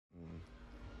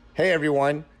Hey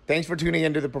everyone, thanks for tuning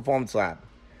into the Performance Lab.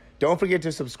 Don't forget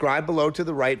to subscribe below to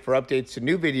the right for updates to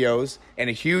new videos and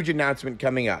a huge announcement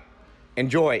coming up.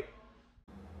 Enjoy!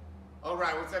 All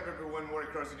right, what's up everyone? Morey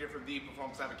Croson here from the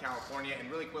Performance Lab in California,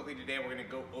 and really quickly today we're going to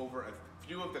go over a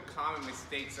few of the common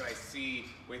mistakes that I see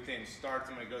within starts.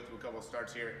 I'm going to go through a couple of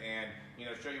starts here and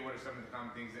show you what are some of the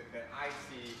common things that I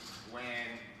see when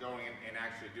going and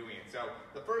actually doing it. So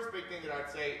the first big thing that I'd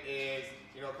say is,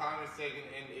 common mistake,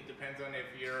 and it depends on if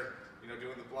you're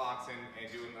doing the blocks and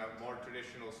doing a more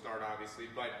traditional start, obviously.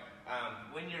 But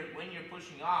when you're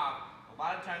pushing off, a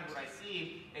lot of times what I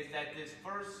see is that this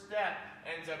first step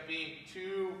ends up being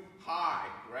too high,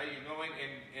 right? You're going,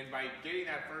 and by getting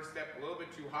that first step a little bit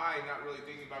too high and not really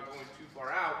thinking about going too far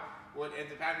out, what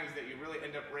ends up happening is that you really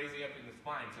end up raising up in the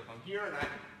spine. So if I'm here and I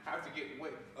have to get a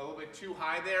little bit too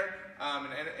high there,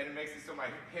 and it makes it so my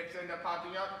hips end up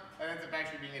popping up, that ends up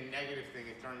actually being a negative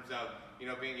thing in terms of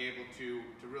being able to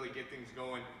really get things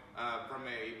going from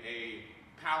a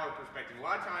power perspective. A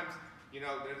lot of times,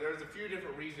 there's a few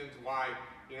different reasons why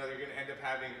you're going to end up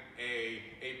having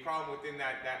a problem within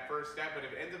that first step. But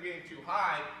if it ends up getting too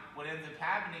high, what ends up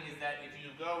happening is that if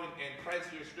you go and press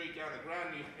your straight down the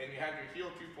ground and you have your heel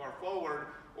too far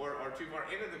forward or too far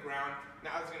into the ground,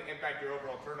 now it's going to impact your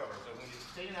overall turnover. So when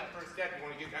you're taking that first step, you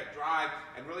want to get that drive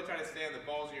and really try to stay on the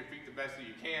balls of your feet the best that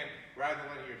you can rather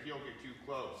than letting your heel get too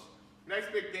close.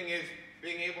 Next big thing is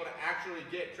being able to actually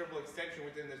get triple extension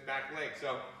within this back leg.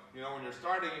 So, when you're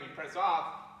starting and you press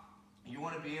off, you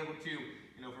want to be able to,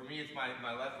 for me it's my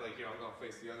left leg here, I'll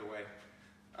face the other way.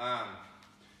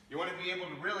 You want to be able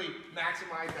to really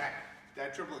maximize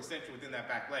that triple extension within that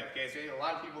back leg. Okay, so you have a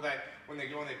lot of people that when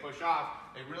they go and they push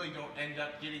off, they really don't end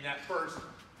up getting that first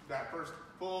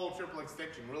full triple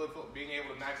extension, really being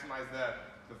able to maximize the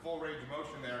full range of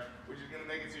motion there, which is going to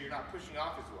make it so you're not pushing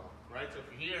off as well, right? So if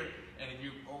you're here and if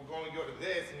you only go to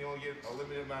this and you only get a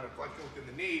limited amount of flexion within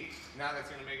the knee, now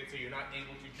that's going to make it so you're not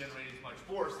able to generate as much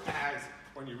force as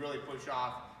when you really push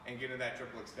off and get into that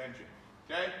triple extension,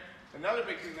 okay? Another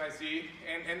big thing I see,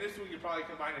 and this we could probably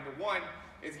combine into one,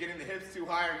 is getting the hips too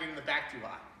high or getting the back too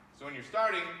high. So when you're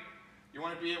starting, you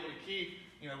want to be able to keep,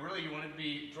 really you want to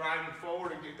be driving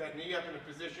forward and get that knee up in a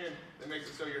position that makes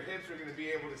it so your hips are going to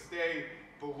be able to stay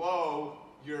below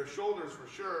your shoulders for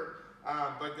sure,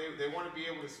 but they want to be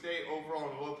able to stay overall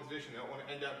in a low position. They don't want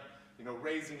to end up,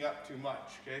 raising up too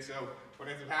much. Okay, so what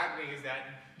ends up happening is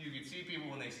that you can see people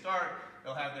when they start,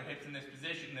 they'll have their hips in this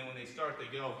position, and then when they start, they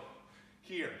go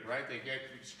here, right? They get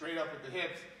straight up with the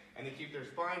hips, and they keep their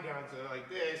spine down, so like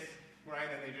this, right?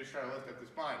 And they just try to lift up the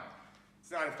spine. It's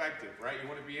not effective, right? You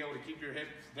want to be able to keep your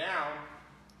hips down,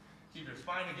 keep your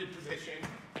spine in good position,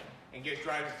 and get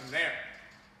driving from there.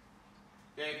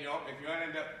 Okay,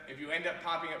 if you end up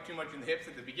popping up too much in the hips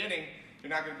at the beginning, you're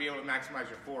not going to be able to maximize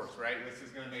your force, right? This is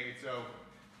going to make it so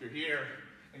if you're here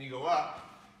and you go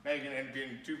up, now you're going to end up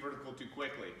getting too vertical too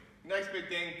quickly. Next big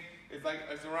thing is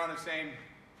it's around the same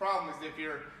problem is if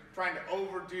you're trying to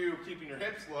overdo keeping your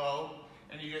hips low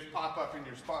and you just pop up in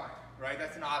your spine, right?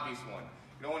 That's an obvious one.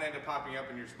 You don't want to end up popping up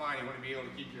in your spine. You want to be able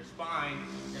to keep your spine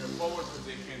in a forward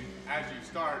position as you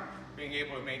start, being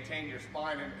able to maintain your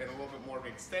spine in a little bit more of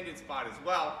an extended spot as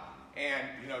well, and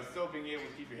still being able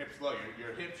to keep your hips low.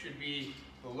 Your hips should be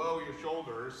below your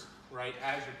shoulders, right,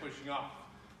 as you're pushing off.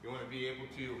 You want to be able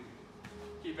to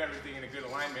keep everything in a good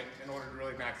alignment in order to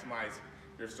really maximize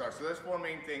your start. So there's four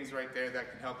main things right there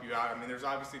that can help you out. I mean, there's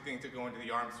obviously things that go into the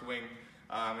arm swing,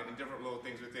 and different little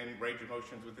things within range of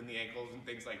motions within the ankles and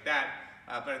things like that.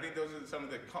 But I think those are some of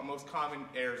the most common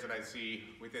errors that I see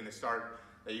within the start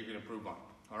that you can improve on.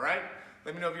 All right?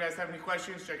 Let me know if you guys have any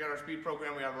questions. Check out our speed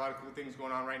program. We have a lot of cool things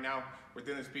going on right now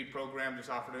within the speed program. Just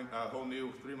offered a whole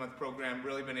new 3-month program.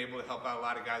 Really been able to help out a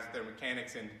lot of guys with their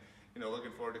mechanics, and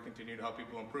looking forward to continue to help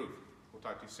people improve. We'll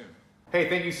talk to you soon. Hey,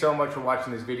 thank you so much for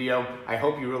watching this video. I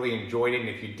hope you really enjoyed it, and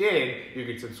if you did, you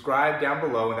can subscribe down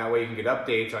below, and that way you can get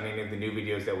updates on any of the new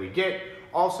videos that we get.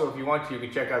 Also, if you want to, you can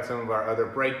check out some of our other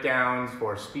breakdowns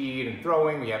for speed and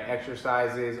throwing. We have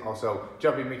exercises, also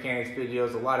jumping mechanics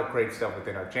videos, a lot of great stuff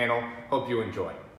within our channel. Hope you enjoy.